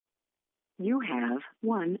You have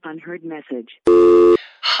one unheard message.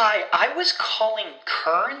 Hi, I was calling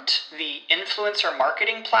Current, the influencer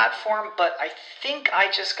marketing platform, but I think I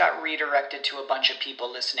just got redirected to a bunch of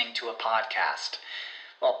people listening to a podcast.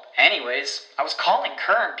 Well, anyways, I was calling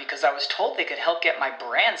Current because I was told they could help get my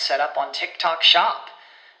brand set up on TikTok Shop,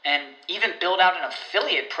 and even build out an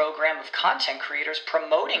affiliate program of content creators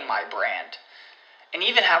promoting my brand, and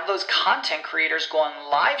even have those content creators go on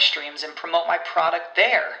live streams and promote my product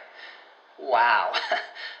there. Wow,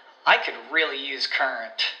 I could really use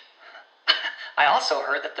Current. I also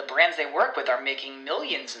heard that the brands they work with are making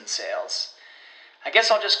millions in sales. I guess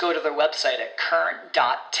I'll just go to their website at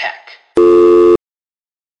current.tech.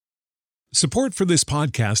 Support for this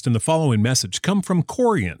podcast and the following message come from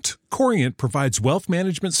Corient. Corient provides wealth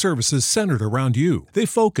management services centered around you. They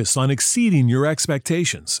focus on exceeding your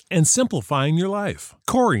expectations and simplifying your life.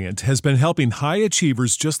 Corient has been helping high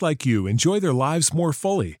achievers just like you enjoy their lives more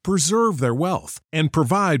fully, preserve their wealth, and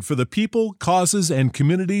provide for the people, causes, and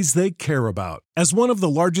communities they care about. As one of the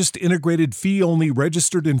largest integrated fee-only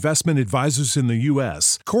registered investment advisors in the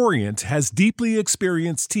U.S., Corient has deeply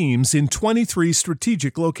experienced teams in 23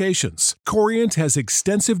 strategic locations. Corient has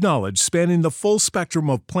extensive knowledge spanning the full spectrum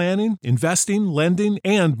of planning, investing, lending,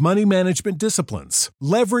 and money management disciplines.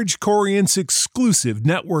 Leverage Corient's exclusive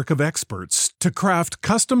network of experts to craft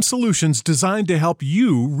custom solutions designed to help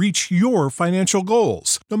you reach your financial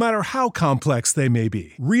goals, no matter how complex they may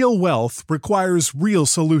be. Real wealth requires real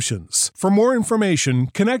solutions. For more information,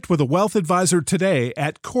 connect with a wealth advisor today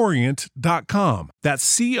at Corient.com.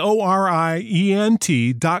 That's Corient.com.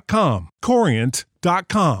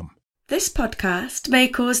 Corient.com. This podcast may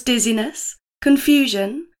cause dizziness,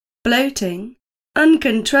 confusion, bloating,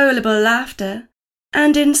 uncontrollable laughter,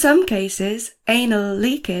 and in some cases, anal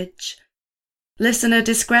leakage. Listener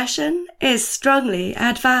discretion is strongly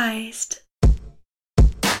advised.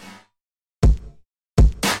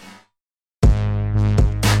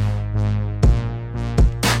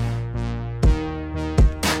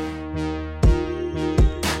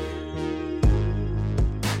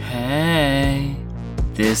 Hey,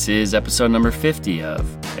 this is episode number 50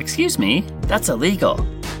 of Excuse Me, That's Illegal,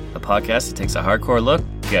 a podcast that takes a hardcore look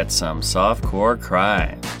at some softcore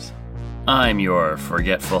crimes. I'm your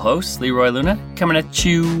forgetful host, Leroy Luna, coming at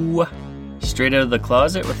you straight out of the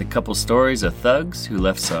closet with a couple stories of thugs who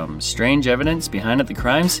left some strange evidence behind at the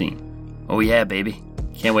crime scene. Oh yeah, baby.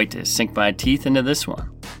 Can't wait to sink my teeth into this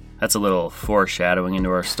one. That's a little foreshadowing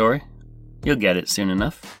into our story. You'll get it soon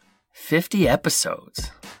enough. 50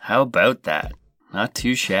 episodes. How about that? Not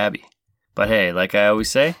too shabby. But hey, like I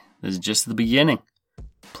always say, this is just the beginning.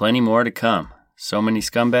 Plenty more to come. So many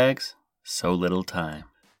scumbags, so little time.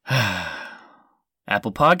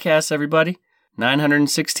 Apple Podcasts, everybody.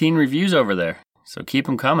 916 reviews over there, so keep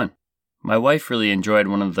them coming. My wife really enjoyed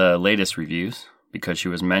one of the latest reviews because she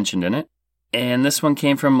was mentioned in it. And this one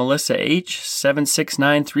came from Melissa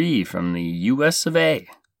H7693 from the US of A.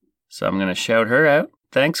 So I'm going to shout her out.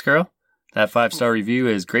 Thanks, girl. That 5-star review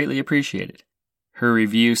is greatly appreciated. Her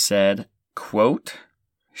review said, quote,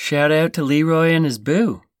 "Shout out to Leroy and his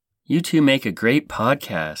boo. You two make a great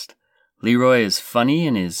podcast. Leroy is funny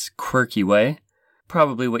in his quirky way.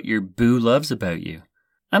 Probably what your boo loves about you.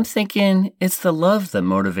 I'm thinking it's the love that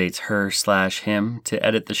motivates her/him to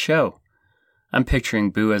edit the show. I'm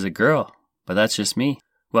picturing Boo as a girl, but that's just me.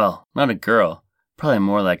 Well, not a girl, probably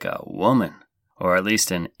more like a woman, or at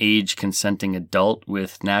least an age-consenting adult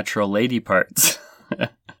with natural lady parts."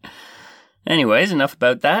 Anyways, enough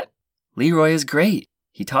about that. Leroy is great.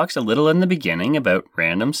 He talks a little in the beginning about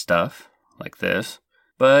random stuff, like this,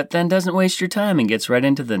 but then doesn't waste your time and gets right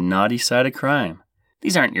into the naughty side of crime.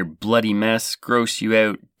 These aren't your bloody mess, gross you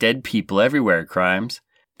out, dead people everywhere crimes.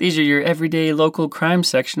 These are your everyday local crime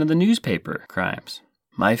section of the newspaper crimes.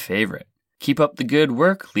 My favorite. Keep up the good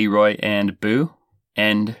work, Leroy and Boo.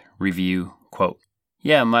 End review quote.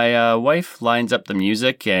 Yeah, my wife lines up the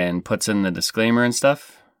music and puts in the disclaimer and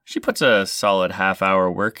stuff. She puts a solid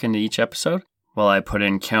half-hour work into each episode, while I put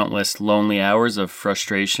in countless lonely hours of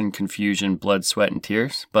frustration, confusion, blood, sweat, and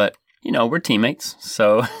tears. But, you know, we're teammates,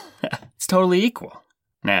 so it's totally equal.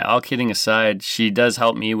 Now, all kidding aside, she does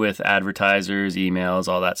help me with advertisers, emails,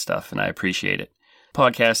 all that stuff, and I appreciate it.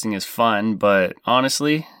 Podcasting is fun, but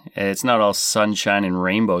honestly, it's not all sunshine and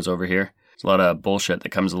rainbows over here. There's a lot of bullshit that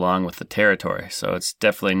comes along with the territory, so it's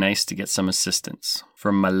definitely nice to get some assistance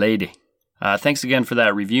from my lady. Thanks again for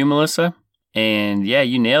that review, Melissa. And yeah,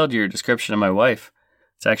 you nailed your description of my wife.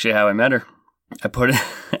 It's actually how I met her. I put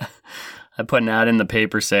an ad in the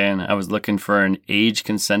paper saying I was looking for an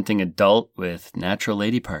age-consenting adult with natural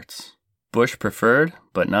lady parts. Bush preferred,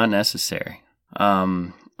 but not necessary.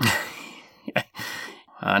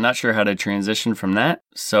 Not sure how to transition from that,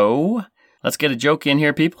 so let's get a joke in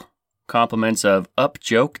here, people. Compliments of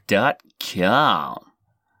upjoke.com.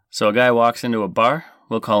 So a guy walks into a bar,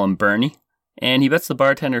 we'll call him Bernie, and he bets the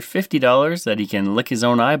bartender $50 that he can lick his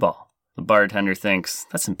own eyeball. The bartender thinks,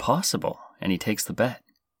 that's impossible, and he takes the bet.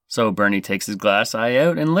 So Bernie takes his glass eye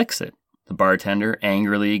out and licks it. The bartender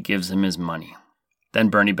angrily gives him his money. Then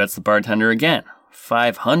Bernie bets the bartender again,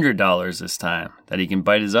 $500 this time, that he can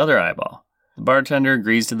bite his other eyeball. The bartender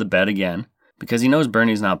agrees to the bet again, because he knows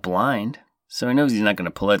Bernie's not blind, so he knows he's not going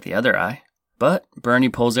to pull out the other eye. But Bernie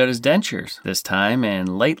pulls out his dentures this time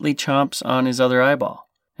and lightly chomps on his other eyeball.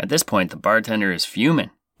 At this point, the bartender is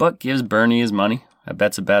fuming, but gives Bernie his money. A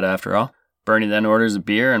bet's a bet after all. Bernie then orders a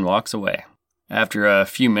beer and walks away. After a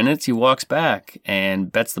few minutes, he walks back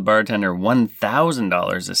and bets the bartender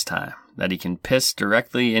 $1,000 this time, that he can piss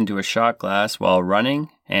directly into a shot glass while running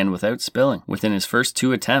and without spilling within his first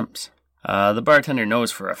 2 attempts. The bartender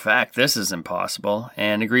knows for a fact this is impossible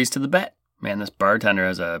and agrees to the bet. Man, this bartender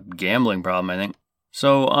has a gambling problem, I think.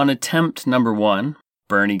 So on attempt number 1,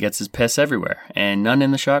 Bernie gets his piss everywhere and none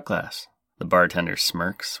in the shot glass. The bartender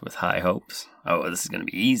smirks with high hopes. Oh, this is going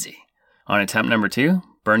to be easy. On attempt number 2,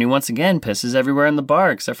 Bernie once again pisses everywhere in the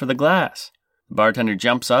bar except for the glass. The bartender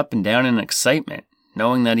jumps up and down in excitement,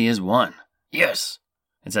 knowing that he has won. Yes!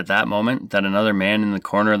 It's at that moment that another man in the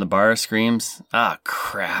corner of the bar screams, "Ah,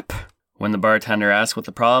 crap." When the bartender asks what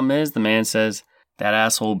the problem is, the man says, "That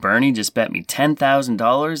asshole Bernie just bet me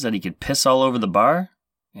 $10,000 that he could piss all over the bar,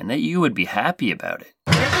 and that you would be happy about it."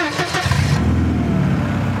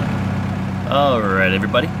 Alright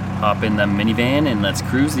everybody, hop in the minivan and let's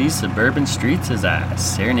cruise these suburban streets as I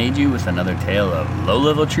serenade you with another tale of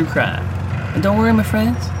low-level true crime. And don't worry my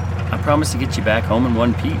friends, I promise to get you back home in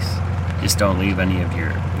one piece. Just don't leave any of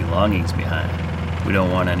your belongings behind. We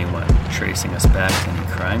don't want anyone tracing us back to any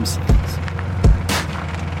crime scenes.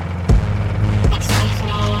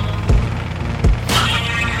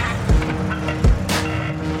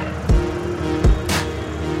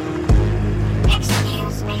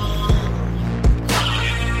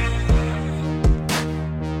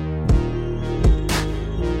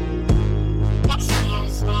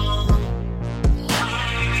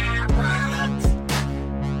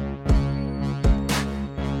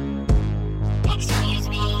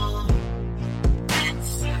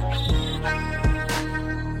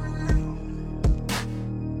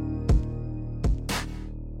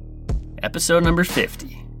 Episode number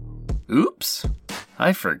 50. Oops,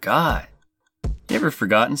 I forgot. You ever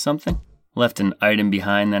forgotten something? Left an item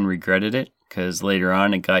behind then regretted it, because later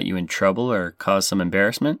on it got you in trouble or caused some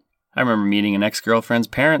embarrassment? I remember meeting an ex-girlfriend's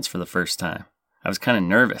parents for the first time. I was kind of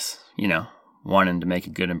nervous, wanting to make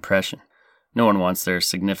a good impression. No one wants their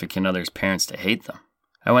significant other's parents to hate them.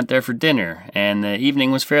 I went there for dinner, and the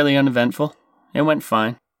evening was fairly uneventful. It went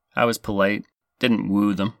fine. I was polite, didn't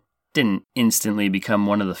woo them. Didn't instantly become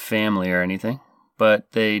one of the family or anything, but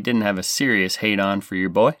they didn't have a serious hate-on for your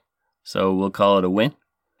boy, so we'll call it a win.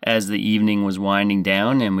 As the evening was winding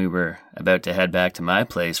down and we were about to head back to my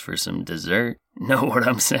place for some dessert, know what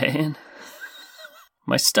I'm saying?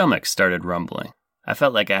 My stomach started rumbling. I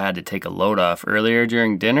felt like I had to take a load off earlier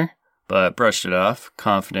during dinner, but brushed it off,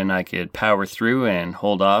 confident I could power through and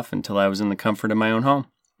hold off until I was in the comfort of my own home.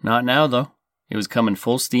 Not now, though. It was coming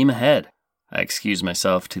full steam ahead. I excused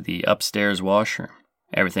myself to the upstairs washroom.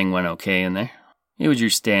 Everything went okay in there. It was your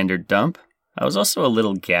standard dump. I was also a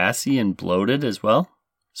little gassy and bloated as well.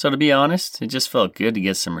 So to be honest, it just felt good to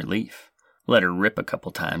get some relief. Let her rip a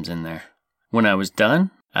couple times in there. When I was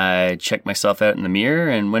done, I checked myself out in the mirror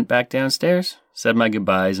and went back downstairs, said my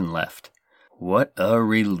goodbyes and left. What a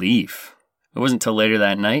relief. It wasn't till later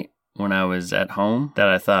that night, when I was at home, that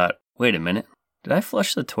I thought, wait a minute, did I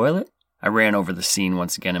flush the toilet? I ran over the scene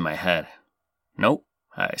once again in my head. Nope,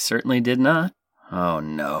 I certainly did not. Oh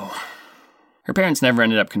no. Her parents never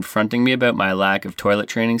ended up confronting me about my lack of toilet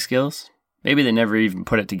training skills. Maybe they never even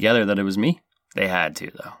put it together that it was me. They had to,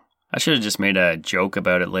 though. I should have just made a joke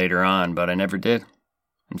about it later on, but I never did.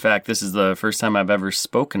 In fact, this is the first time I've ever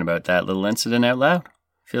spoken about that little incident out loud.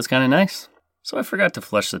 Feels kind of nice. So I forgot to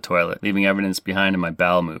flush the toilet, leaving evidence behind in my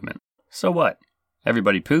bowel movement. So what?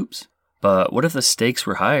 Everybody poops. But what if the stakes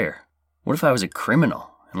were higher? What if I was a criminal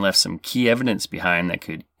and left some key evidence behind that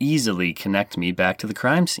could easily connect me back to the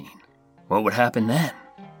crime scene? What would happen then?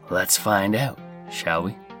 Let's find out, shall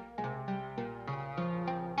we?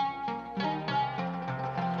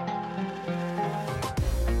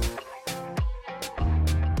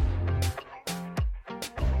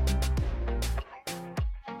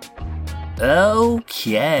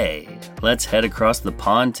 Okay, let's head across the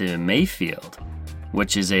pond to Mayfield.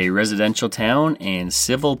 which is a residential town and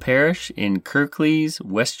civil parish in Kirklees,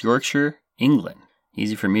 West Yorkshire, England.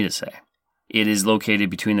 Easy for me to say. It is located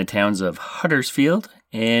between the towns of Huddersfield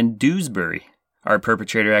and Dewsbury. Our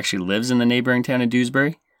perpetrator actually lives in the neighboring town of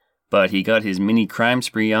Dewsbury, but he got his mini crime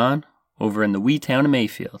spree on over in the wee town of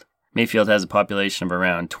Mayfield. Mayfield has a population of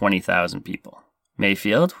around 20,000 people.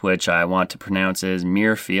 Mayfield, which I want to pronounce as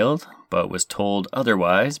Muirfield, but was told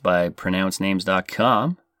otherwise by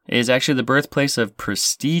pronouncenames.com, is actually the birthplace of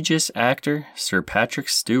prestigious actor Sir Patrick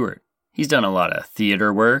Stewart. He's done a lot of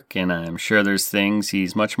theater work, and I'm sure there's things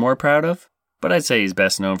he's much more proud of, but I'd say he's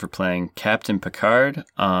best known for playing Captain Picard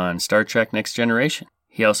on Star Trek Next Generation.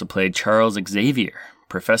 He also played Charles Xavier,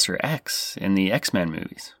 Professor X, in the X-Men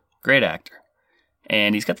movies. Great actor.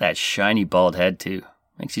 And he's got that shiny bald head too.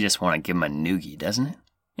 Makes you just want to give him a noogie, doesn't it?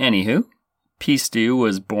 Anywho, P. Stew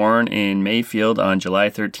was born in Mayfield on July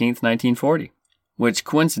 13th, 1940, which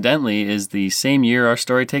coincidentally is the same year our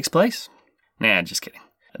story takes place. Nah, just kidding.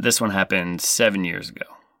 This one happened 7 years ago.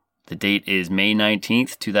 The date is May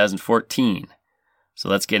 19th, 2014. So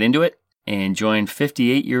let's get into it and join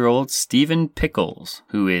 58-year-old Stephen Pickles,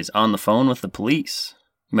 who is on the phone with the police.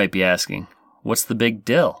 You might be asking, what's the big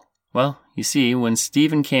deal? Well, you see, when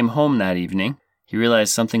Stephen came home that evening, he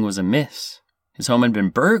realized something was amiss. His home had been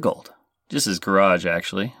burgled. Just his garage,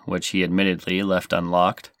 actually, which he admittedly left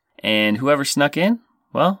unlocked. And whoever snuck in,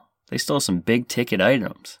 well, they stole some big-ticket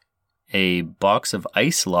items. A box of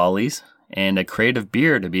ice lollies and a crate of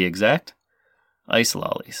beer, to be exact. Ice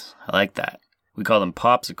lollies. I like that. We call them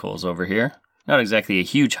popsicles over here. Not exactly a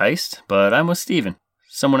huge heist, but I'm with Stephen.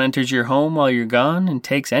 Someone enters your home while you're gone and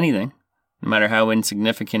takes anything. No matter how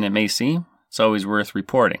insignificant it may seem, it's always worth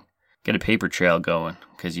reporting. Get a paper trail going,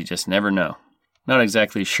 because you just never know. Not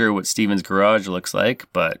exactly sure what Stephen's garage looks like,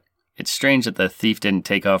 but it's strange that the thief didn't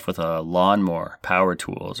take off with a lawnmower, power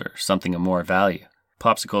tools, or something of more value.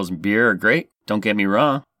 Popsicles and beer are great, don't get me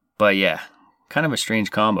wrong, but yeah, kind of a strange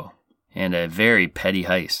combo, and a very petty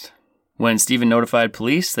heist. When Stephen notified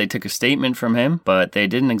police, they took a statement from him, but they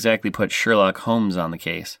didn't exactly put Sherlock Holmes on the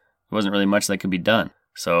case. There wasn't really much that could be done.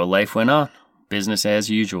 So life went on, business as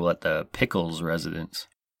usual at the Pickles residence.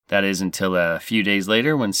 That is until a few days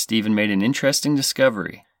later when Stephen made an interesting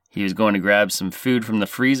discovery. He was going to grab some food from the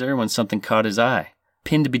freezer when something caught his eye.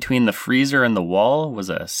 Pinned between the freezer and the wall was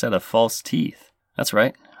a set of false teeth. That's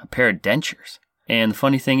right, a pair of dentures. And the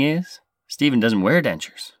funny thing is, Stephen doesn't wear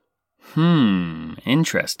dentures.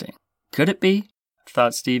 Interesting. Could it be,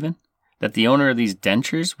 thought Stephen, that the owner of these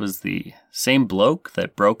dentures was the same bloke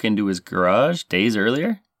that broke into his garage days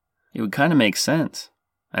earlier? It would kind of make sense.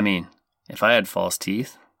 I mean, if I had false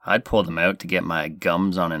teeth, I'd pull them out to get my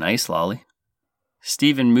gums on an ice lolly.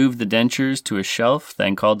 Stephen moved the dentures to a shelf,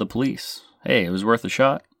 then called the police. Hey, it was worth a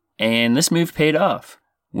shot. And this move paid off.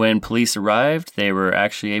 When police arrived, they were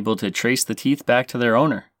actually able to trace the teeth back to their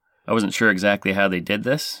owner. I wasn't sure exactly how they did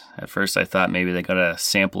this. At first I thought maybe they got a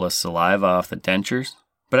sample of saliva off the dentures.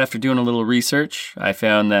 But after doing a little research, I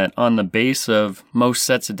found that on the base of most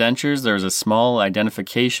sets of dentures, there was a small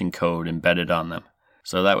identification code embedded on them.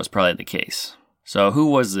 So that was probably the case. So who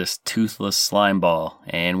was this toothless slime ball,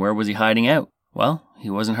 and where was he hiding out? Well, he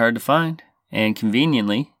wasn't hard to find, and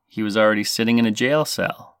conveniently, he was already sitting in a jail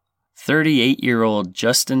cell. 38-year-old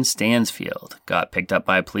Justin Stansfield got picked up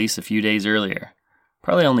by police a few days earlier,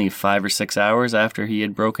 probably only 5 or 6 hours after he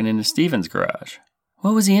had broken into Stephen's garage.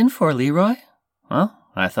 What was he in for, Leroy? Well,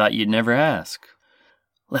 I thought you'd never ask.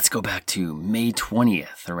 Let's go back to May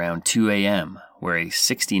 20th, around 2 a.m., where a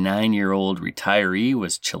 69-year-old retiree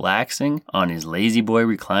was chillaxing on his lazy boy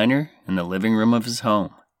recliner in the living room of his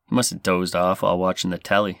home. He must have dozed off while watching the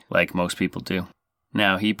telly, like most people do.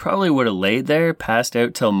 Now, he probably would have laid there, passed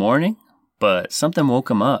out till morning, but something woke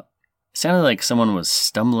him up. It sounded like someone was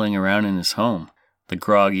stumbling around in his home. The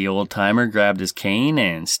groggy old-timer grabbed his cane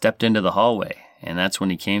and stepped into the hallway, and that's when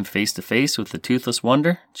he came face to face with the toothless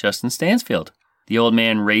wonder, Justin Stansfield. The old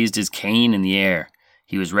man raised his cane in the air.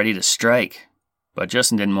 He was ready to strike, but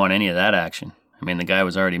Justin didn't want any of that action. I mean, the guy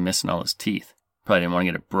was already missing all his teeth. Probably didn't want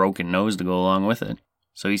to get a broken nose to go along with it.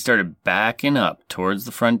 So he started backing up towards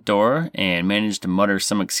the front door and managed to mutter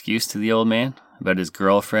some excuse to the old man about his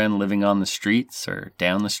girlfriend living on the streets or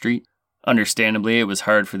down the street. Understandably, it was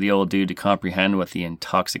hard for the old dude to comprehend what the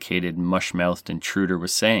intoxicated, mush-mouthed intruder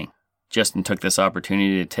was saying. Justin took this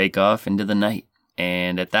opportunity to take off into the night,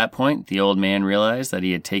 and at that point, the old man realized that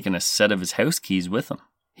he had taken a set of his house keys with him.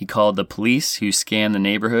 He called the police, who scanned the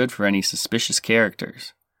neighborhood for any suspicious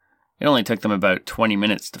characters. It only took them about 20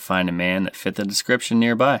 minutes to find a man that fit the description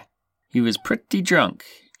nearby. He was pretty drunk,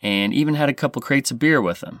 and even had a couple crates of beer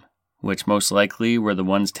with him, which most likely were the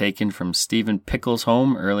ones taken from Stephen Pickles'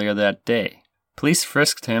 home earlier that day. Police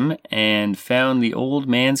frisked him and found the old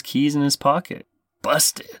man's keys in his pocket.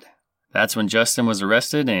 Busted. That's when Justin was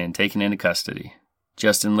arrested and taken into custody.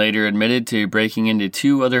 Justin later admitted to breaking into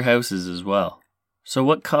 2 other houses as well. So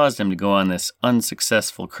what caused him to go on this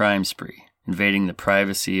unsuccessful crime spree, invading the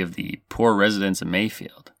privacy of the poor residents of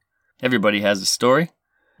Mayfield? Everybody has a story.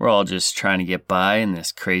 We're all just trying to get by in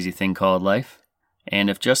this crazy thing called life. And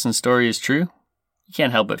if Justin's story is true, you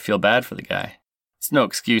can't help but feel bad for the guy. It's no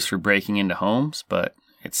excuse for breaking into homes, but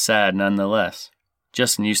it's sad nonetheless.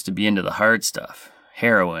 Justin used to be into the hard stuff.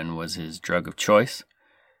 Heroin was his drug of choice.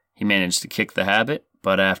 He managed to kick the habit,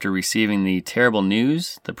 but after receiving the terrible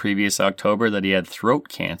news the previous October that he had throat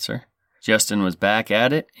cancer, Justin was back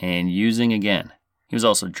at it and using again. He was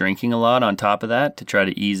also drinking a lot on top of that to try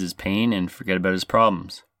to ease his pain and forget about his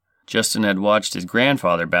problems. Justin had watched his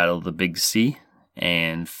grandfather battle the Big C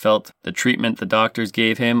and felt the treatment the doctors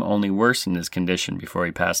gave him only worsened his condition before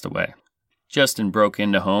he passed away. Justin broke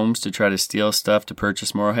into homes to try to steal stuff to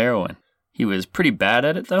purchase more heroin. He was pretty bad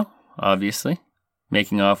at it though, obviously,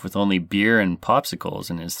 making off with only beer and popsicles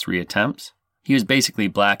in his 3 attempts. He was basically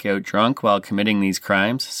blackout drunk while committing these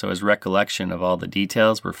crimes, so his recollection of all the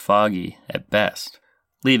details were foggy at best.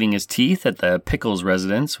 Leaving his teeth at the Pickles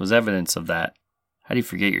residence was evidence of that. How do you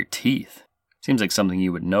forget your teeth? Seems like something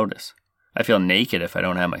you would notice. I feel naked if I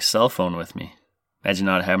don't have my cell phone with me. Imagine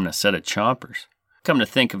not having a set of chompers. Come to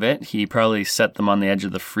think of it, he probably set them on the edge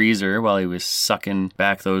of the freezer while he was sucking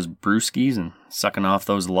back those brewskis and sucking off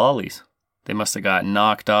those lollies. They must have got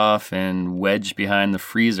knocked off and wedged behind the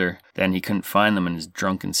freezer, then he couldn't find them in his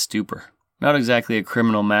drunken stupor. Not exactly a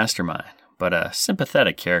criminal mastermind, but a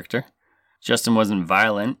sympathetic character. Justin wasn't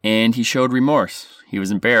violent, and he showed remorse. He was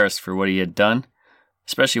embarrassed for what he had done,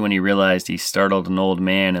 especially when he realized he startled an old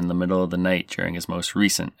man in the middle of the night during his most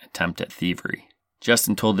recent attempt at thievery.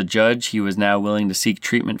 Justin told the judge he was now willing to seek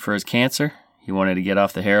treatment for his cancer. He wanted to get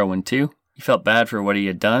off the heroin too. He felt bad for what he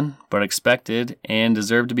had done, but expected and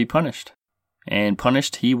deserved to be punished. And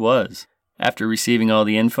punished he was. After receiving all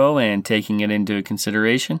the info and taking it into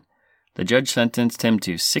consideration, the judge sentenced him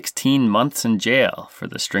to 16 months in jail for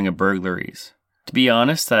the string of burglaries. To be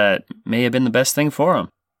honest, that may have been the best thing for him.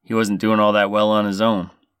 He wasn't doing all that well on his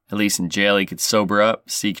own. At least in jail he could sober up,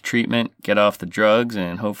 seek treatment, get off the drugs,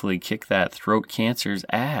 and hopefully kick that throat cancer's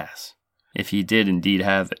ass, if he did indeed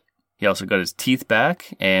have it. He also got his teeth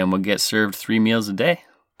back and would get served 3 meals a day.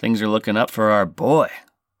 Things are looking up for our boy.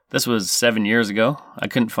 This was 7 years ago. I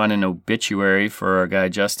couldn't find an obituary for our guy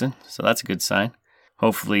Justin, so that's a good sign.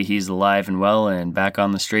 Hopefully he's alive and well and back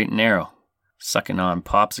on the straight and narrow, sucking on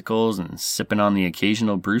popsicles and sipping on the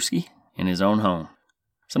occasional brewski in his own home.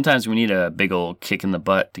 Sometimes we need a big old kick in the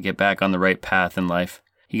butt to get back on the right path in life.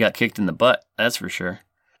 He got kicked in the butt, that's for sure.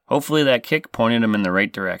 Hopefully that kick pointed him in the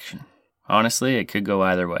right direction. Honestly, it could go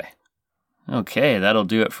either way. Okay, that'll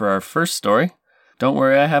do it for our first story. Don't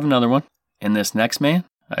worry, I have another one. And this next man,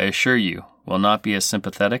 I assure you, will not be as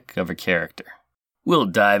sympathetic of a character. We'll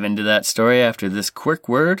dive into that story after this quick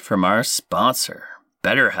word from our sponsor,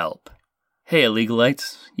 BetterHelp. Hey,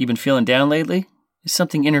 Illegalites, you been feeling down lately? Is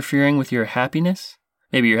something interfering with your happiness?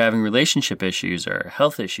 Maybe you're having relationship issues or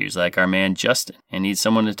health issues like our man Justin and need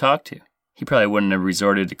someone to talk to. He probably wouldn't have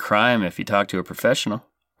resorted to crime if he talked to a professional.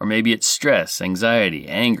 Or maybe it's stress, anxiety,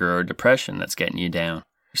 anger, or depression that's getting you down.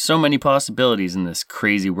 There's so many possibilities in this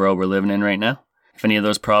crazy world we're living in right now. If any of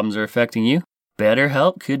those problems are affecting you,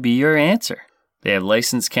 BetterHelp could be your answer. They have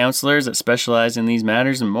licensed counselors that specialize in these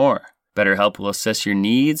matters and more. BetterHelp will assess your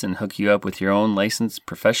needs and hook you up with your own licensed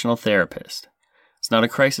professional therapist. It's not a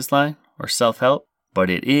crisis line or self-help, but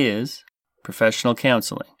it is professional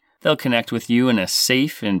counseling. They'll connect with you in a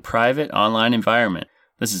safe and private online environment.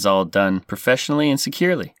 This is all done professionally and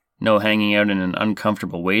securely. No hanging out in an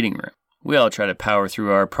uncomfortable waiting room. We all try to power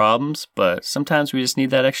through our problems, but sometimes we just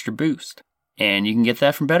need that extra boost. And you can get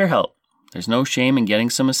that from BetterHelp. There's no shame in getting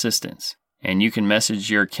some assistance. And you can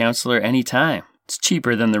message your counselor anytime. It's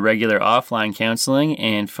cheaper than the regular offline counseling,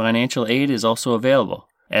 and financial aid is also available.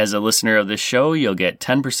 As a listener of this show, you'll get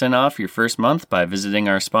 10% off your first month by visiting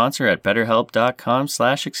our sponsor at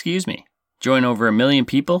betterhelp.com/excuse-me. Join over 1 million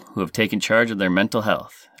people who have taken charge of their mental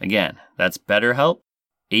health. Again, that's BetterHelp,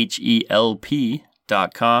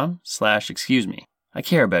 HELP.com/excuse-me. I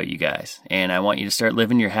care about you guys, and I want you to start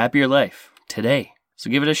living your happier life today. So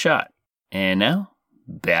give it a shot. And now,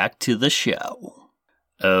 back to the show.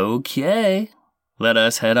 Okay, let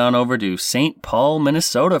us head on over to St. Paul,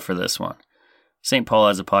 Minnesota for this one. St. Paul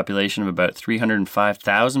has a population of about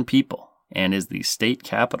 305,000 people and is the state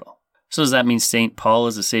capital. So does that mean St. Paul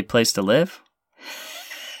is a safe place to live?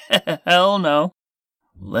 Hell no.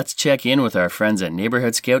 Let's check in with our friends at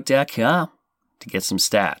NeighborhoodScout.com to get some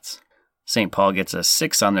stats. St. Paul gets a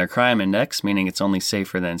 6 on their crime index, meaning it's only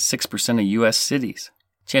safer than 6% of U.S. cities.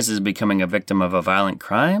 Chances of becoming a victim of a violent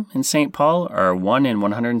crime in St. Paul are 1 in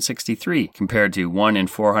 163, compared to 1 in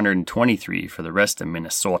 423 for the rest of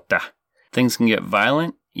Minnesota. Things can get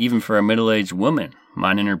violent, even for a middle-aged woman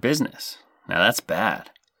minding her business. Now that's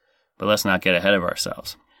bad. But let's not get ahead of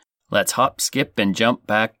ourselves. Let's hop, skip, and jump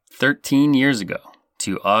back 13 years ago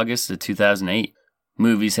to August of 2008.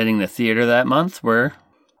 Movies hitting the theater that month were,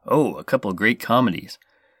 a couple great comedies.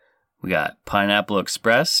 We got Pineapple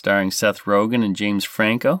Express starring Seth Rogen and James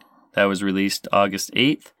Franco. That was released August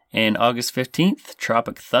 8th. And August 15th,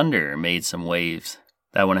 Tropic Thunder made some waves.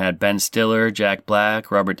 That one had Ben Stiller, Jack Black,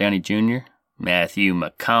 Robert Downey Jr., Matthew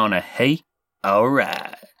McConaughey.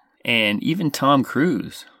 Alright. And even Tom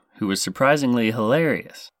Cruise, who was surprisingly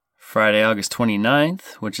hilarious. Friday, August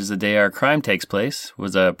 29th, which is the day our crime takes place,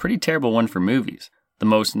 was a pretty terrible one for movies. The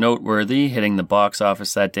most noteworthy hitting the box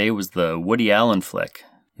office that day was the Woody Allen flick,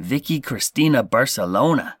 Vicky Cristina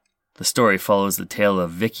Barcelona. The story follows the tale of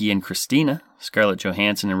Vicky and Cristina, Scarlett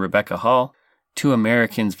Johansson and Rebecca Hall, two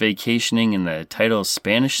Americans vacationing in the title's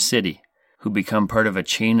Spanish city, who become part of a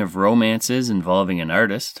chain of romances involving an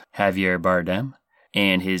artist, Javier Bardem,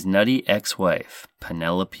 and his nutty ex-wife,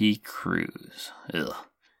 Penelope Cruz. Ugh.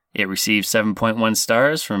 It received 7.1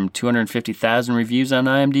 stars from 250,000 reviews on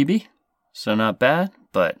IMDb. So not bad,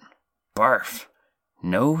 but barf.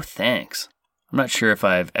 No thanks. I'm not sure if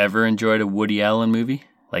I've ever enjoyed a Woody Allen movie,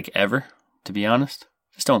 like ever, to be honest.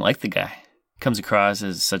 Just don't like the guy. Comes across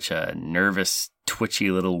as such a nervous, twitchy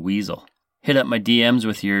little weasel. Hit up my DMs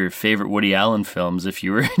with your favorite Woody Allen films if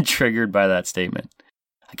you were triggered by that statement.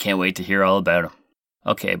 I can't wait to hear all about him.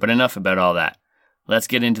 Okay, but enough about all that. Let's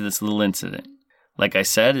get into this little incident. Like I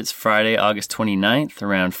said, it's Friday, August 29th,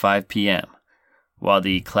 around 5 p.m. While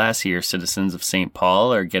the classier citizens of St.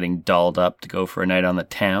 Paul are getting dolled up to go for a night on the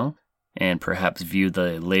town, and perhaps view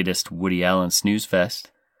the latest Woody Allen snooze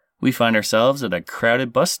fest, we find ourselves at a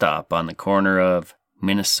crowded bus stop on the corner of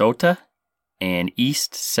Minnesota and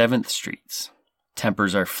East 7th Streets.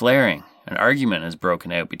 Tempers are flaring. An argument has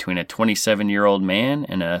broken out between a 27-year-old man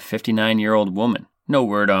and a 59-year-old woman. No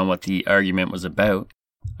word on what the argument was about.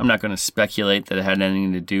 I'm not going to speculate that it had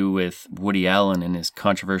anything to do with Woody Allen and his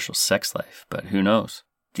controversial sex life, but who knows?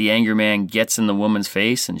 The angry man gets in the woman's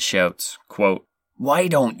face and shouts, quote, "Why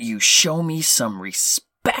don't you show me some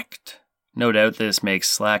respect?" No doubt this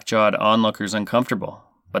makes slack-jawed onlookers uncomfortable,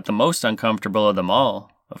 but the most uncomfortable of them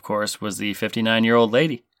all, of course, was the 59-year-old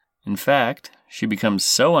lady. In fact, she becomes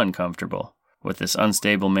so uncomfortable with this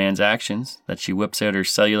unstable man's actions that she whips out her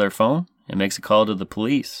cellular phone and makes a call to the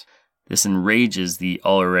police. This enrages the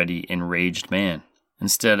already enraged man.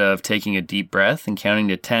 Instead of taking a deep breath and counting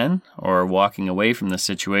to 10, or walking away from the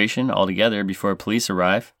situation altogether before police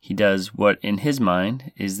arrive, he does what in his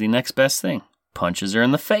mind is the next best thing. Punches her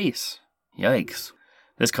in the face. Yikes.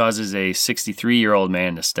 This causes a 63-year-old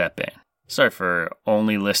man to step in. Sorry for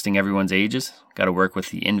only listing everyone's ages. Gotta work with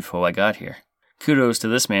the info I got here. Kudos to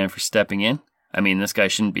this man for stepping in. I mean, this guy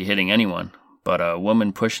shouldn't be hitting anyone, but a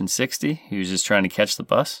woman pushing 60 who's just trying to catch the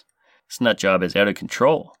bus? This nut job is out of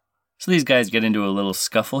control. So these guys get into a little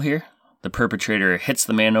scuffle here. The perpetrator hits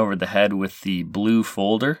the man over the head with the blue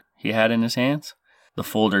folder he had in his hands. The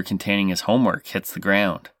folder containing his homework hits the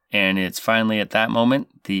ground. And it's finally at that moment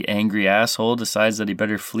the angry asshole decides that he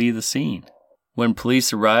better flee the scene. When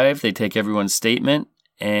police arrive, they take everyone's statement,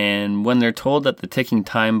 and when they're told that the ticking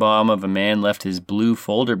time bomb of a man left his blue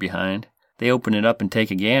folder behind, they open it up and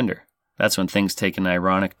take a gander. That's when things take an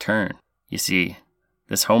ironic turn. You see,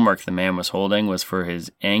 this homework the man was holding was for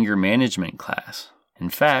his anger management class. In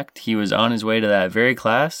fact, he was on his way to that very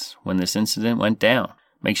class when this incident went down.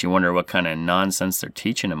 Makes you wonder what kind of nonsense they're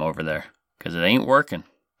teaching him over there, because it ain't working.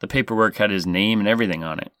 The paperwork had his name and everything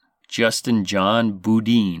on it. Justin John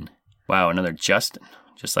Boudin. Wow, another Justin,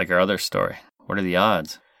 just like our other story. What are the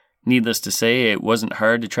odds? Needless to say, it wasn't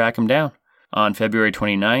hard to track him down. On February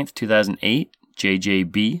 29th, 2008,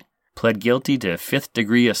 JJB pled guilty to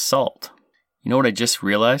 5th-degree assault. You know what I just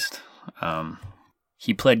realized?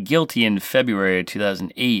 He pled guilty in February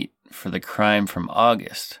 2008 for the crime from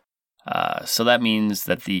August. So that means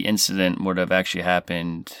that the incident would have actually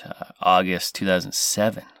happened August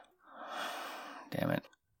 2007. Damn it.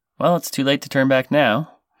 Well, it's too late to turn back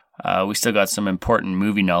now. We still got some important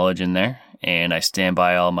movie knowledge in there, and I stand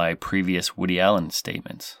by all my previous Woody Allen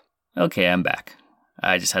statements. Okay, I'm back.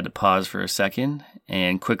 I just had to pause for a second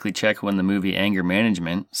and quickly check when the movie Anger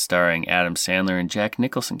Management, starring Adam Sandler and Jack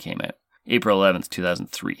Nicholson, came out. April 11th,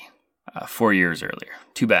 2003. 4 years earlier.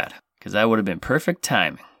 Too bad, because that would have been perfect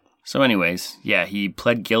timing. So anyways, yeah, he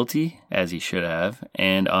pled guilty, as he should have,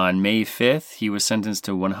 and on May 5th, he was sentenced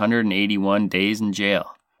to 181 days in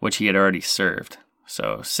jail, which he had already served.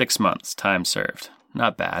 So 6 months, time served.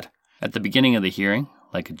 Not bad. At the beginning of the hearing,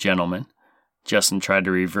 like a gentleman, Justin tried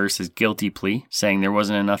to reverse his guilty plea, saying there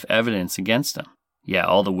wasn't enough evidence against him. Yeah,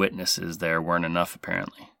 all the witnesses there weren't enough,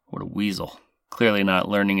 apparently. What a weasel. Clearly not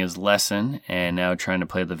learning his lesson and now trying to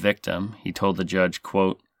play the victim, he told the judge,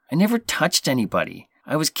 quote, "I never touched anybody.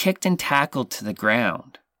 I was kicked and tackled to the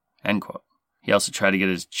ground." End quote. He also tried to get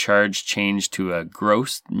his charge changed to a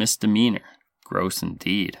gross misdemeanor. Gross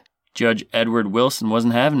indeed. Judge Edward Wilson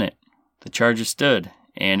wasn't having it. The charges stood,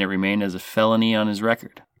 and it remained as a felony on his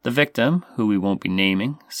record. The victim, who we won't be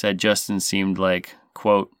naming, said Justin seemed like,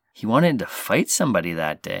 quote, he wanted to fight somebody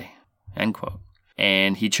that day, end quote.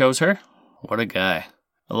 And he chose her? What a guy.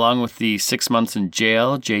 Along with the 6 months in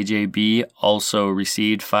jail, JJB also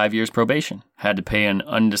received 5 years probation, had to pay an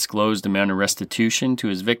undisclosed amount of restitution to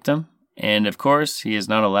his victim, and of course, he is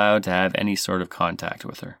not allowed to have any sort of contact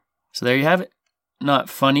with her. So there you have it. Not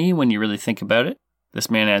funny when you really think about it. This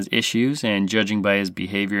man has issues, and judging by his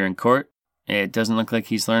behavior in court, it doesn't look like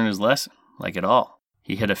he's learned his lesson, like at all.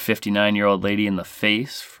 He hit a 59-year-old lady in the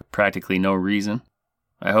face for practically no reason.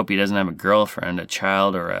 I hope he doesn't have a girlfriend, a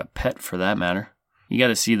child, or a pet for that matter. You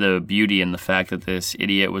gotta see the beauty in the fact that this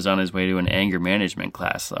idiot was on his way to an anger management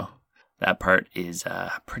class, though. That part is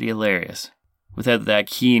pretty hilarious. Without that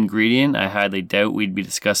key ingredient, I highly doubt we'd be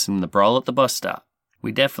discussing the brawl at the bus stop.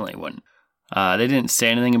 We definitely wouldn't. They didn't say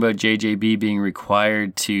anything about JJB being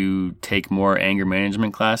required to take more anger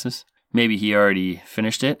management classes. Maybe he already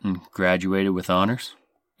finished it and graduated with honors.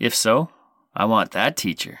 If so, I want that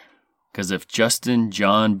teacher. Because if Justin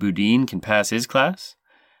John Boudin can pass his class,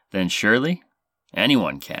 then surely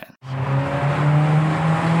anyone can.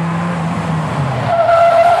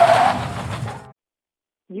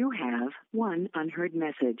 You have one unheard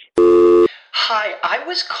message. Hi, I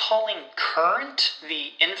was calling Current,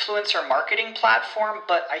 the influencer marketing platform,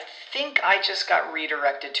 but I think I just got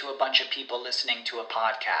redirected to a bunch of people listening to a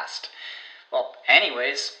podcast. Well,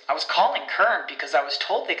 anyways, I was calling Current because I was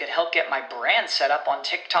told they could help get my brand set up on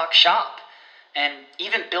TikTok Shop, and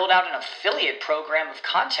even build out an affiliate program of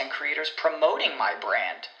content creators promoting my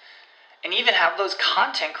brand, and even have those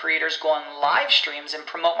content creators go on live streams and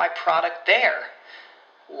promote my product there.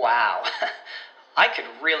 Wow, I could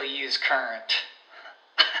really use Current.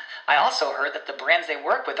 I also heard that the brands they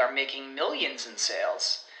work with are making millions in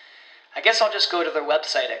sales. I guess I'll just go to their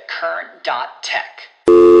website at current.tech.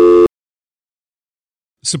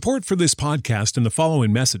 Support for this podcast and the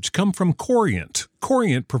following message come from Corient.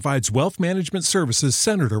 Corient provides wealth management services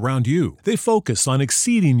centered around you. They focus on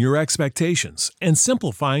exceeding your expectations and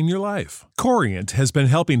simplifying your life. Corient has been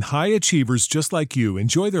helping high achievers just like you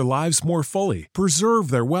enjoy their lives more fully,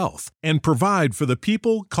 preserve their wealth, and provide for the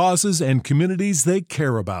people, causes, and communities they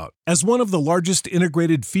care about. As one of the largest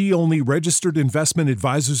integrated fee-only registered investment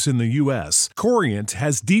advisors in the U.S., Corient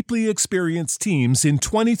has deeply experienced teams in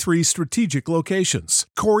 23 strategic locations.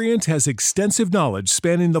 Corient has extensive knowledge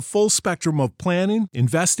spanning the full spectrum of planning,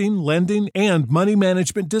 investing, lending, and money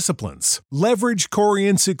management disciplines. Leverage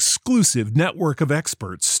Corient's exclusive network of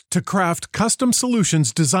experts to craft custom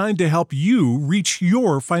solutions designed to help you reach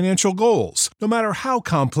your financial goals, no matter how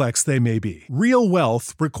complex they may be. Real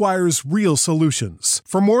wealth requires real solutions.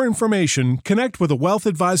 For more information, connect with a wealth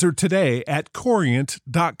advisor today at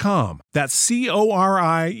Corient.com. That's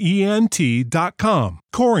Corient.com.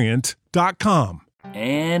 Corient.com.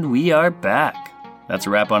 And we are back. That's a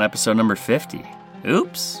wrap on episode number 50.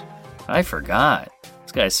 Oops, I forgot.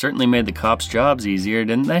 These guys certainly made the cops' jobs easier,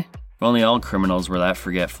 didn't they? If only all criminals were that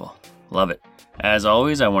forgetful. Love it. As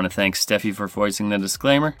always, I want to thank Steffi for voicing the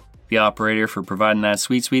disclaimer, the operator for providing that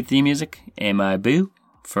sweet, sweet theme music, and my boo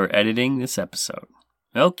for editing this episode.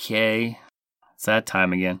 Okay, it's that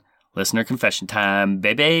time again. Listener confession time,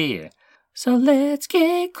 baby. So let's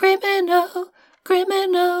get criminal,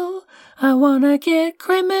 criminal. I wanna get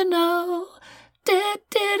criminal.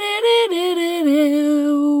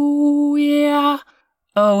 Yeah.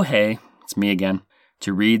 Oh, hey, it's me again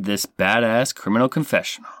to read this badass criminal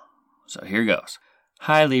confessional. So here goes.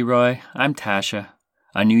 Hi, Leroy. I'm Tasha,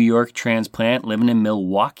 a New York transplant living in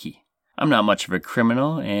Milwaukee. I'm not much of a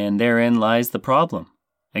criminal, and therein lies the problem.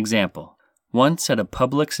 Example. Once at a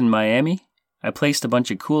Publix in Miami, I placed a bunch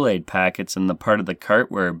of Kool-Aid packets in the part of the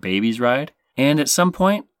cart where babies ride, and at some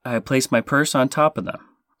point, I placed my purse on top of them.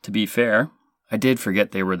 To be fair, I did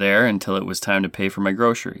forget they were there until it was time to pay for my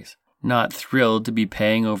groceries. Not thrilled to be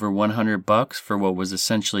paying over $100 for what was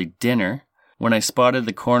essentially dinner, when I spotted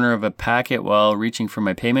the corner of a packet while reaching for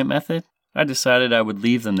my payment method, I decided I would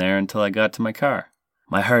leave them there until I got to my car.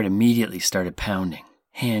 My heart immediately started pounding,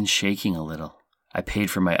 hands shaking a little. I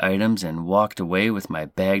paid for my items and walked away with my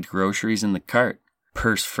bagged groceries in the cart,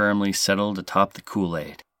 purse firmly settled atop the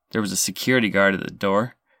Kool-Aid. There was a security guard at the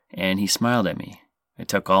door, and he smiled at me. It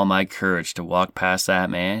took all my courage to walk past that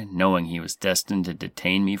man, knowing he was destined to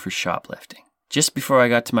detain me for shoplifting. Just before I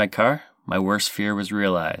got to my car, my worst fear was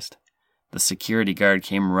realized. The security guard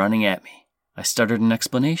came running at me. I stuttered an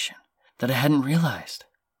explanation that I hadn't realized.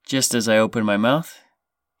 Just as I opened my mouth,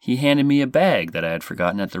 he handed me a bag that I had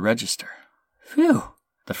forgotten at the register. Phew!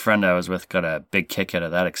 The friend I was with got a big kick out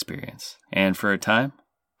of that experience, and for a time,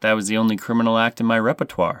 that was the only criminal act in my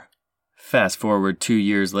repertoire. Fast forward 2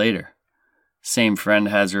 years later. Same friend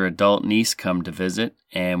has her adult niece come to visit,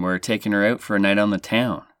 and we're taking her out for a night on the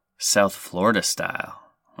town, South Florida style.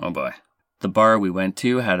 Oh boy. The bar we went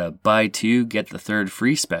to had a buy two, get the third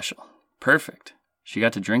free special. Perfect. She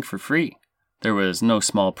got to drink for free. There was no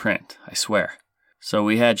small print, I swear. So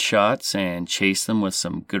we had shots and chased them with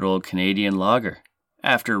some good old Canadian lager.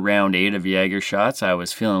 After round 8 of Jaeger shots, I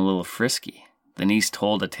was feeling a little frisky. The niece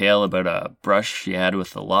told a tale about a brush she had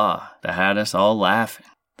with the law that had us all laughing.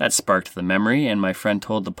 That sparked the memory, and my friend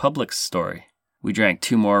told the public's story. We drank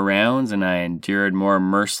 2 more rounds, and I endured more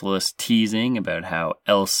merciless teasing about how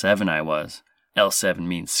L7 I was. L7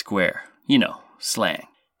 means square. You know, slang.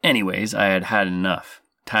 Anyways, I had had enough.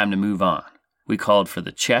 Time to move on. We called for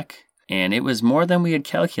the check, and it was more than we had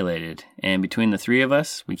calculated, and between the 3 of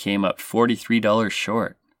us, we came up $43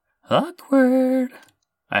 short. Awkward.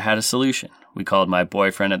 I had a solution. We called my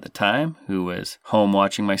boyfriend at the time, who was home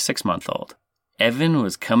watching my 6-month-old. Evan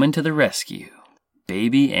was coming to the rescue,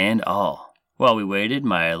 baby and all. While we waited,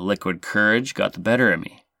 my liquid courage got the better of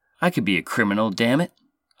me. I could be a criminal, damn it.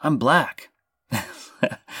 I'm black.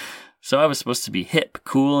 So I was supposed to be hip,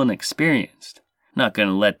 cool, and experienced. Not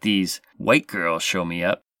gonna let these white girls show me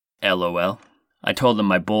up. LOL. I told them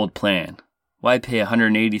my bold plan. Why pay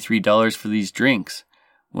 $183 for these drinks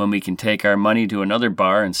when we can take our money to another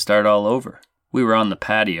bar and start all over? We were on the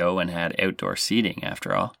patio and had outdoor seating,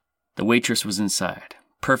 after all. The waitress was inside.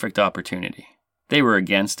 Perfect opportunity. They were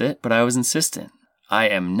against it, but I was insistent. I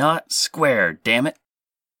am not square, damn it.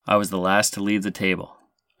 I was the last to leave the table.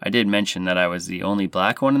 I did mention that I was the only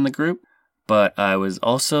black one in the group, but I was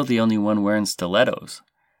also the only one wearing stilettos,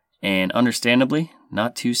 and understandably,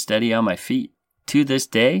 not too steady on my feet. To this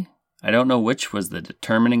day, I don't know which was the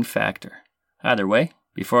determining factor. Either way,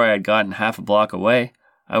 before I had gotten half a block away,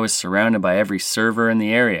 I was surrounded by every server in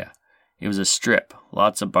the area. It was a strip,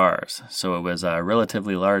 lots of bars, so it was a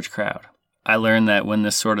relatively large crowd. I learned that when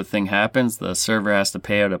this sort of thing happens, the server has to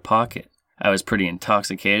pay out of pocket. I was pretty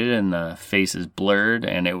intoxicated and the faces blurred,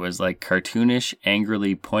 and it was like cartoonish,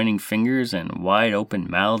 angrily pointing fingers and wide open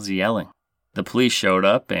mouths yelling. The police showed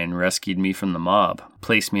up and rescued me from the mob,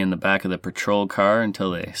 placed me in the back of the patrol car until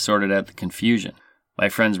they sorted out the confusion. My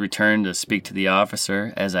friends returned to speak to the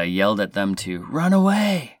officer as I yelled at them to run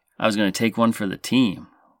away. I was going to take one for the team.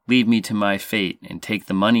 Leave me to my fate and take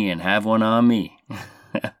the money and have one on me.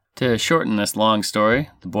 To shorten this long story,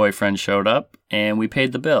 the boyfriend showed up and we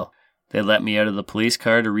paid the bill. They let me out of the police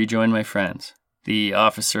car to rejoin my friends. The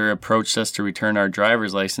officer approached us to return our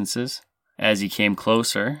driver's licenses. As he came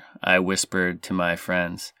closer, I whispered to my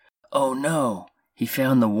friends, "Oh no, he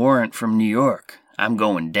found the warrant from New York. I'm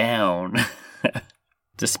going down."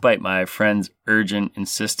 Despite my friend's urgent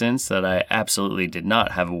insistence that I absolutely did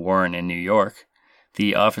not have a warrant in New York,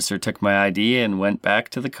 the officer took my ID and went back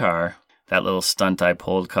to the car. That little stunt I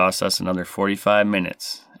pulled cost us another 45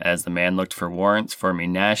 minutes, as the man looked for warrants for me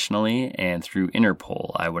nationally and through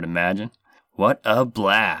Interpol, I would imagine. What a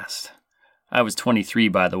blast! I was 23,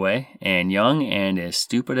 by the way, and young and as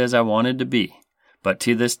stupid as I wanted to be. But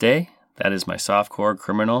to this day, that is my softcore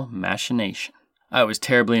criminal machination. I was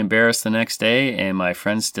terribly embarrassed the next day, and my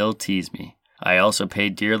friends still tease me. I also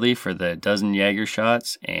paid dearly for the dozen Jaeger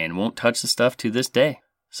shots and won't touch the stuff to this day.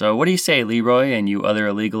 So what do you say, Leroy and you other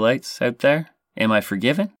illegalites out there? Am I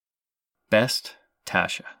forgiven? Best,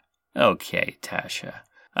 Tasha. Okay, Tasha.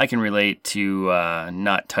 I can relate to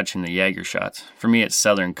not touching the Jaeger shots. For me, it's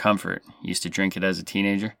Southern comfort. Used to drink it as a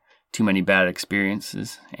teenager. Too many bad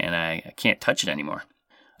experiences, and I can't touch it anymore.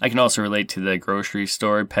 I can also relate to the grocery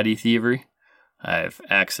store petty thievery. I've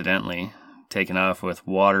accidentally taken off with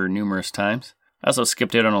water numerous times. I also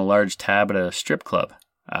skipped out on a large tab at a strip club.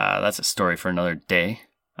 That's a story for another day.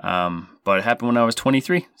 But it happened when I was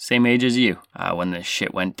 23, same age as you, when this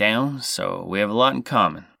shit went down, so we have a lot in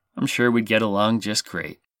common. I'm sure we'd get along just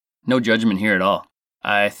great. No judgment here at all.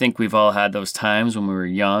 I think we've all had those times when we were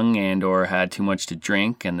young and or had too much to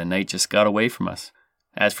drink and the night just got away from us.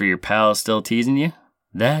 As for your pals still teasing you,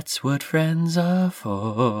 that's what friends are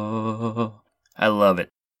for. I love it.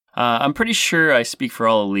 I'm pretty sure I speak for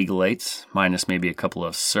all Illegalites, minus maybe a couple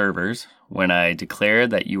of servers, when I declare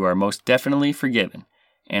that you are most definitely forgiven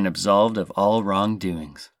and absolved of all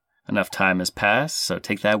wrongdoings. Enough time has passed, so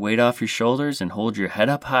take that weight off your shoulders and hold your head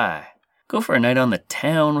up high. Go for a night on the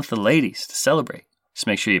town with the ladies to celebrate. Just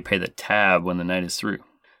make sure you pay the tab when the night is through.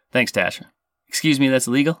 Thanks, Tasha. Excuse me, that's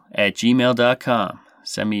illegal at gmail.com.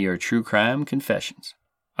 Send me your true crime confessions.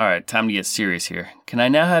 All right, time to get serious here. Can I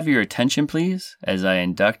now have your attention, please, as I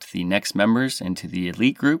induct the next members into the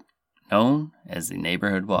elite group known as the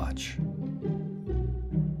Neighborhood Watch.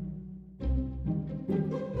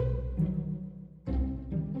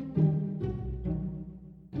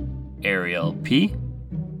 Ariel P.,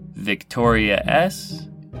 Victoria S.,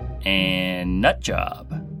 and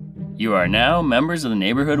Nutjob. You are now members of the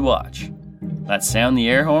Neighborhood Watch. Let's sound the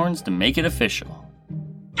air horns to make it official.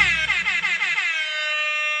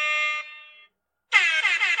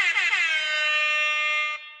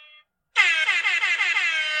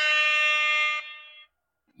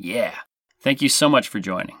 Yeah. Thank you so much for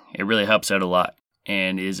joining. It really helps out a lot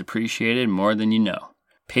and is appreciated more than you know.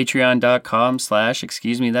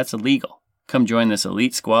 Patreon.com/excuse-me-that's-illegal. Come join this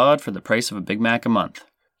elite squad for the price of a Big Mac a month.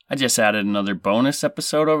 I just added another bonus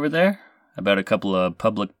episode over there about a couple of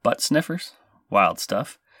public butt sniffers. Wild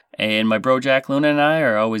stuff. And my bro Jack Luna and I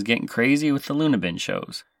are always getting crazy with the Luna Bin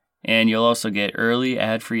shows. And you'll also get early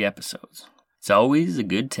ad-free episodes. It's always a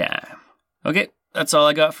good time. Okay, that's all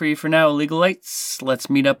I got for you for now, Illegalites. Let's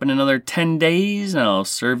meet up in another 10 days and I'll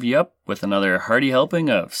serve you up with another hearty helping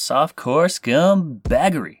of softcore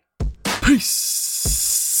scumbaggery. Peace!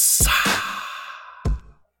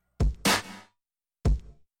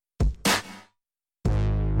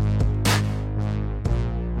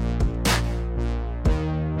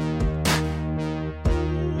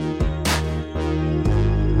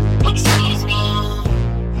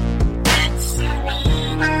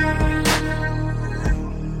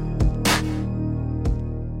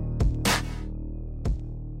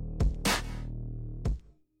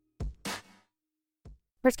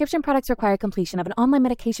 Prescription products require completion of an online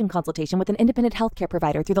medication consultation with an independent healthcare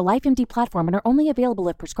provider through the LifeMD platform and are only available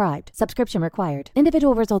if prescribed. Subscription required.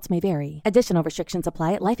 Individual results may vary. Additional restrictions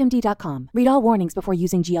apply at lifemd.com. Read all warnings before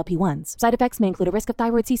using GLP-1s. Side effects may include a risk of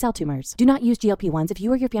thyroid C-cell tumors. Do not use GLP-1s if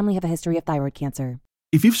you or your family have a history of thyroid cancer.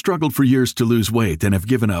 If you've struggled for years to lose weight and have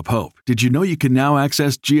given up hope, did you know you can now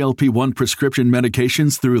access GLP-1 prescription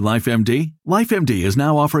medications through LifeMD? LifeMD is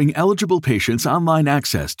now offering eligible patients online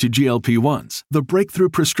access to GLP-1s, the breakthrough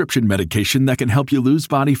prescription medication that can help you lose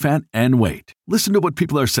body fat and weight. Listen to what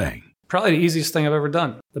people are saying. Probably the easiest thing I've ever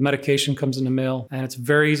done. The medication comes in the mail, and it's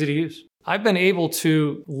very easy to use. I've been able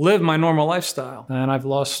to live my normal lifestyle, and I've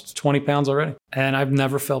lost 20 pounds already, and I've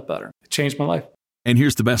never felt better. It changed my life. And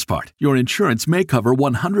here's the best part. Your insurance may cover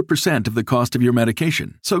 100% of the cost of your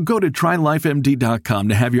medication. So go to TryLifeMD.com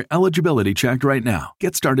to have your eligibility checked right now.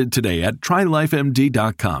 Get started today at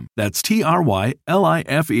TryLifeMD.com. That's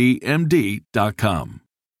TryLifeMD.com.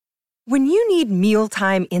 When you need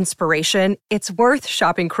mealtime inspiration, it's worth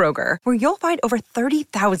shopping Kroger, where you'll find over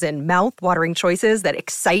 30,000 mouth-watering choices that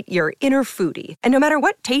excite your inner foodie. And no matter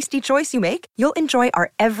what tasty choice you make, you'll enjoy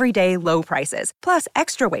our everyday low prices, plus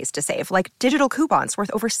extra ways to save, like digital coupons worth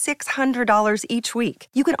over $600 each week.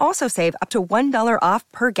 You can also save up to $1 off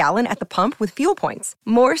per gallon at the pump with fuel points.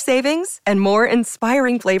 More savings and more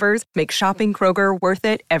inspiring flavors make shopping Kroger worth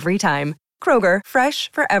it every time. Kroger,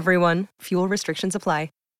 fresh for everyone. Fuel restrictions apply.